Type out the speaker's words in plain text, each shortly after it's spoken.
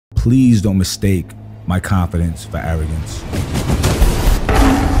Please don't mistake my confidence for arrogance.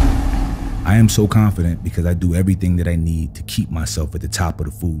 I am so confident because I do everything that I need to keep myself at the top of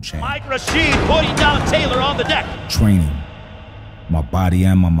the food chain. Mike Rashid putting down Taylor on the deck. Training my body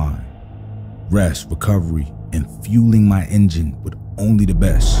and my mind. Rest, recovery, and fueling my engine with only the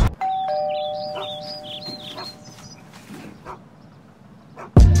best.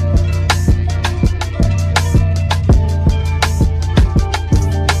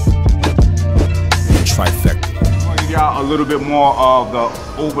 Trifecta. I'm gonna give y'all a little bit more of the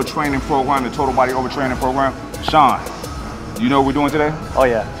overtraining program, the total body overtraining program. Sean, you know what we're doing today? Oh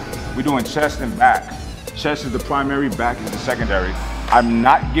yeah. We're doing chest and back. Chest is the primary, back is the secondary. I'm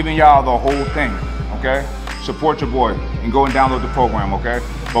not giving y'all the whole thing, okay? Support your boy and go and download the program, okay?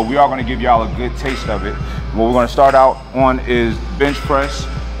 But we are gonna give y'all a good taste of it. What we're gonna start out on is bench press,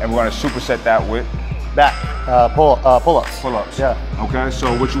 and we're gonna superset that with back, pull-ups. Pull-ups. Yeah. Okay,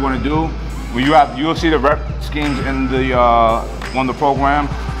 so what you wanna do, when you'll see the rep schemes in the on the program.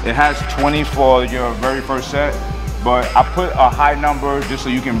 It has 20 for your very first set, but I put a high number just so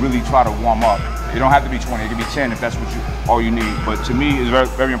you can really try to warm up. It don't have to be 20, it can be 10 if that's all you need. But to me, it's very,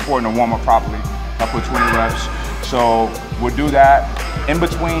 very important to warm up properly. I put 20 reps. So we'll do that. In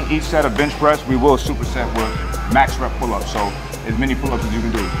between each set of bench press, we will superset with max rep pull-ups. So as many pull-ups as you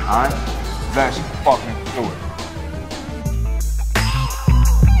can do, all right? Let's fucking do it.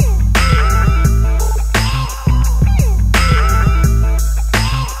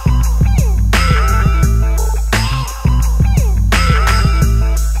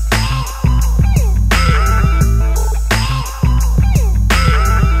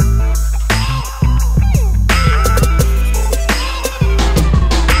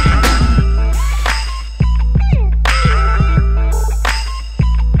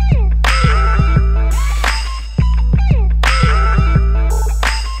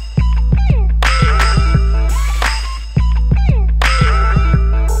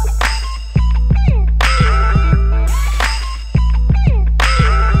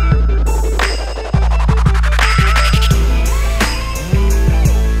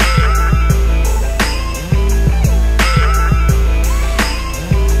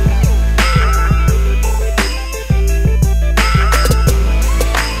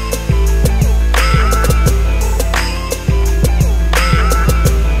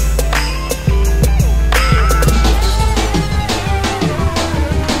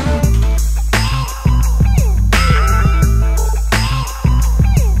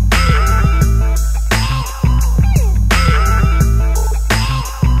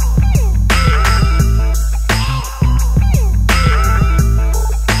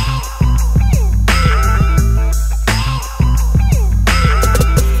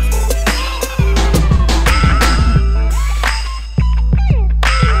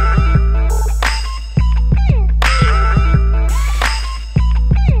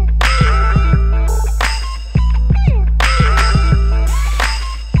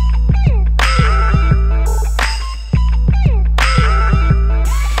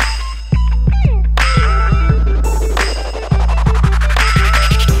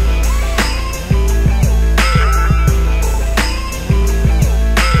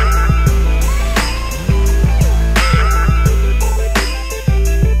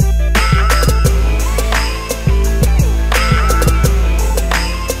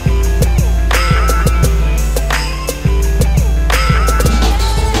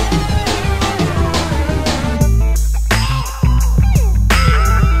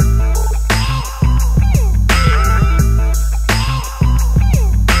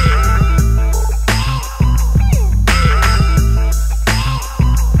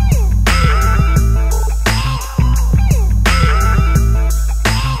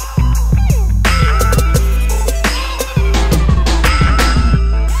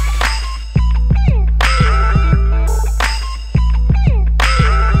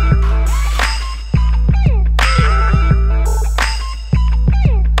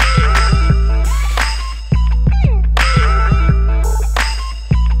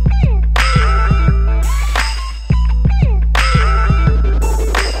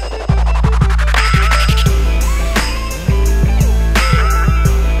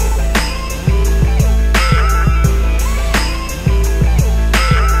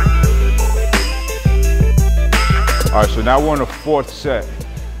 All right, so now we're on the fourth set.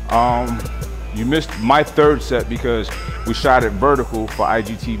 You missed my third set because we shot it vertical for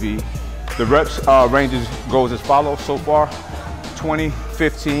IGTV. The reps ranges goes as follows so far: 20,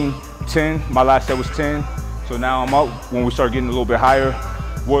 15, 10. My last set was 10. So now I'm up. When we start getting a little bit higher,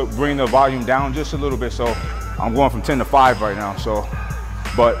 we'll bring the volume down just a little bit. So I'm going from 10 to 5 right now. So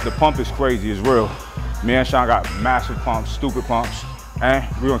but the pump is crazy, it's real. Me and Sean got massive pumps, stupid pumps, and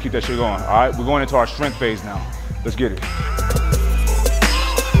we're gonna keep that shit going, all right? We're going into our strength phase now. Let's get it.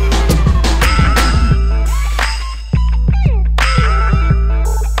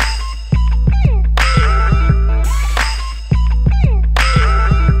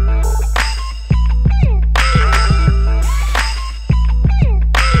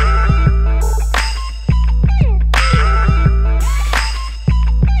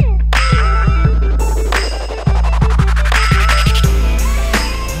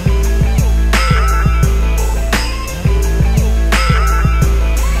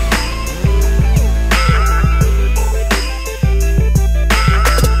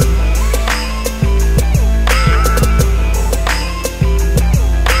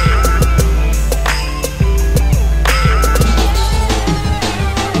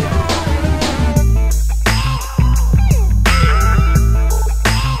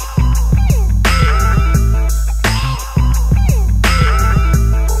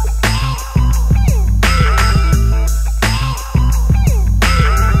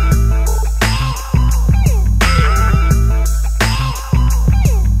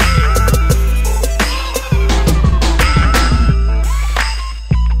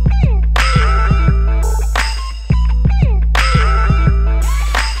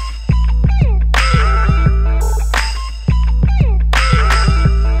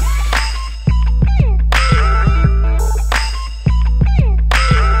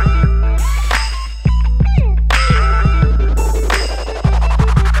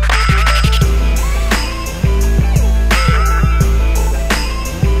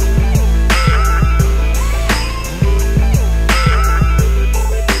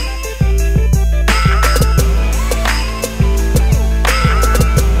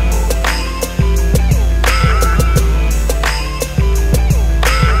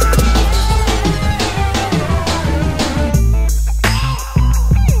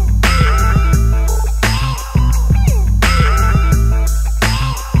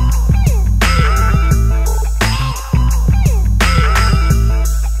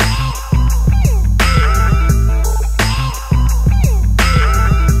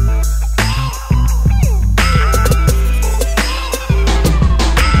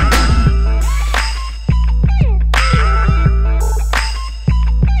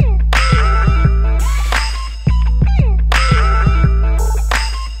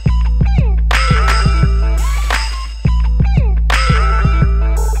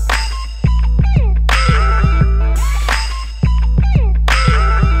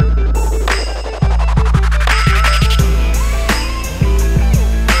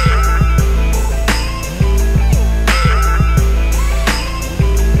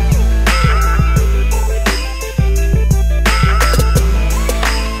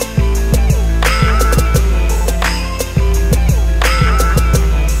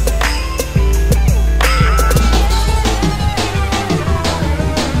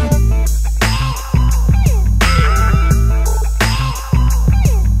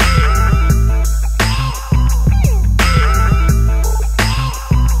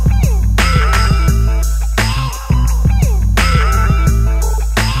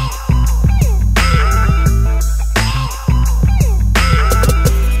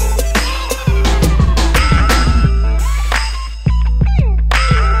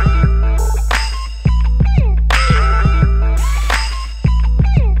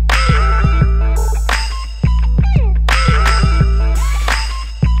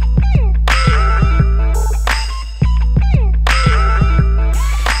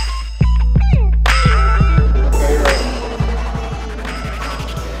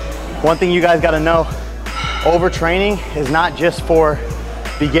 One thing you guys gotta know, overtraining is not just for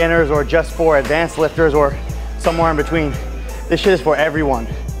beginners or just for advanced lifters or somewhere in between. This shit is for everyone.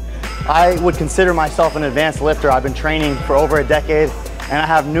 I would consider myself an advanced lifter. I've been training for over a decade and I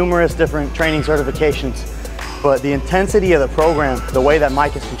have numerous different training certifications. But the intensity of the program, the way that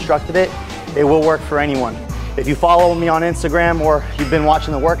Mike has constructed it, it will work for anyone. If you follow me on Instagram or you've been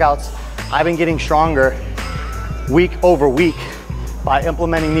watching the workouts, I've been getting stronger week over week by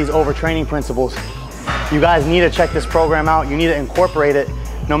implementing these overtraining principles. You guys need to check this program out. You need to incorporate it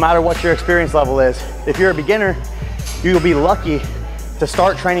no matter what your experience level is. If you're a beginner, you'll be lucky to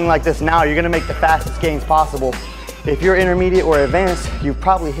start training like this now. You're gonna make the fastest gains possible. If you're intermediate or advanced, you've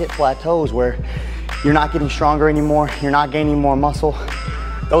probably hit plateaus where you're not getting stronger anymore, you're not gaining more muscle.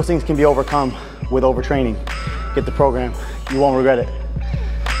 Those things can be overcome with overtraining. Get the program, you won't regret it.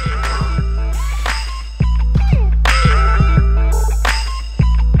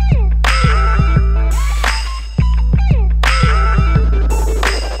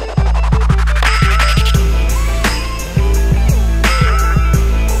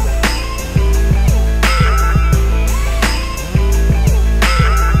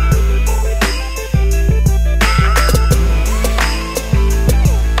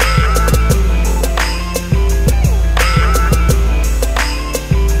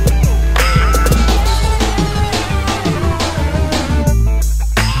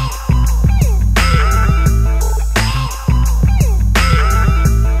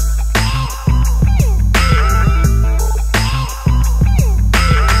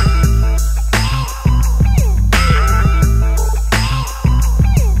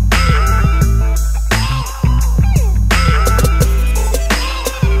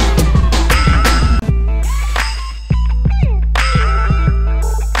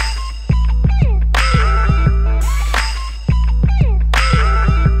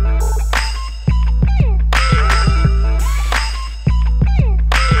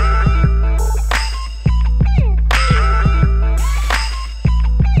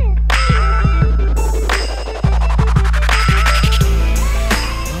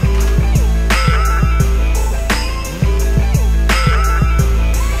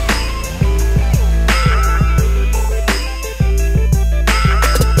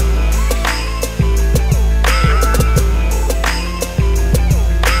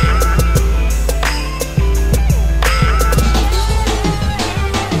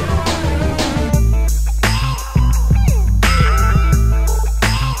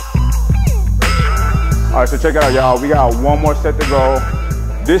 check it out, y'all. We got one more set to go.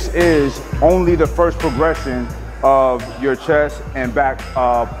 This is only the first progression of your chest and back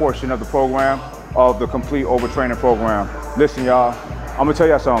portion of the program, of the complete overtraining program. Listen, y'all, I'm gonna tell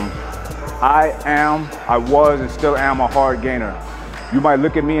y'all something. I was, and still am a hard gainer. You might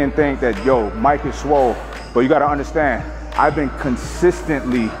look at me and think that, yo, Mike is swole, but you gotta understand, I've been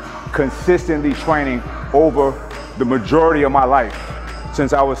consistently training over the majority of my life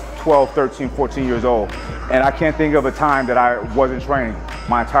since I was 12, 13, 14 years old. And I can't think of a time that I wasn't training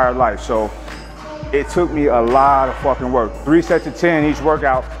my entire life. So it took me a lot of fucking work. 3 sets of 10 each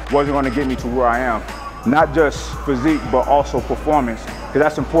workout wasn't gonna get me to where I am. Not just physique, but also performance, because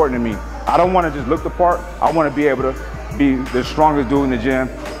that's important to me. I don't wanna just look the part. I wanna be able to be the strongest dude in the gym,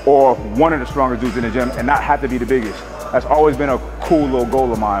 or one of the strongest dudes in the gym, and not have to be the biggest. That's always been a cool little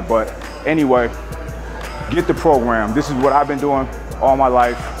goal of mine. But anyway, get the program. This is what I've been doing all my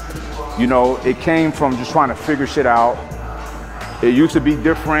life. You know, it came from just trying to figure shit out. It used to be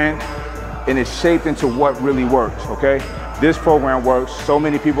different, and it's shaped into what really works, okay? This program works. So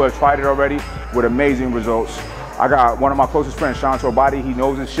many people have tried it already with amazing results. I got one of my closest friends, Sean Torbati, he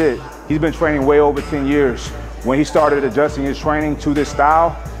knows his shit. He's been training way over 10 years. When he started adjusting his training to this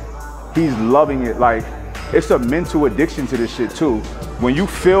style, he's loving it. Like, it's a mental addiction to this shit too. When you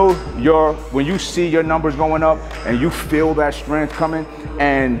see your numbers going up and you feel that strength coming,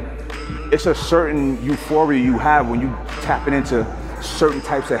 and it's a certain euphoria you have when you tapping into certain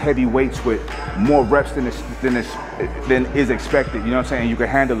types of heavy weights with more reps than is expected. You know what I'm saying? You can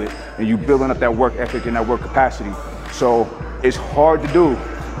handle it, and you building up that work ethic and that work capacity. So it's hard to do,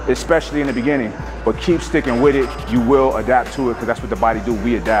 especially in the beginning, but keep sticking with it. You will adapt to it, because that's what the body do.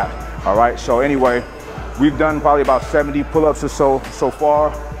 We adapt. All right. So anyway, we've done probably about 70 pull-ups or so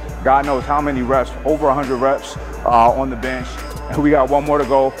far. God knows how many reps, over 100 reps on the bench. And we got one more to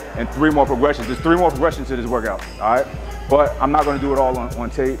go and 3 more progressions. There's 3 more progressions to this workout, all right? But I'm not gonna do it all on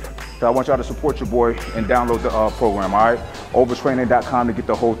tape. So I want y'all to support your boy and download the program, all right? Overtraining.com to get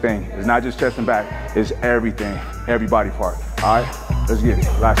the whole thing. It's not just chest and back, it's everything, every body part, all right? Let's get it,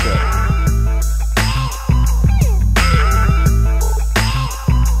 last set.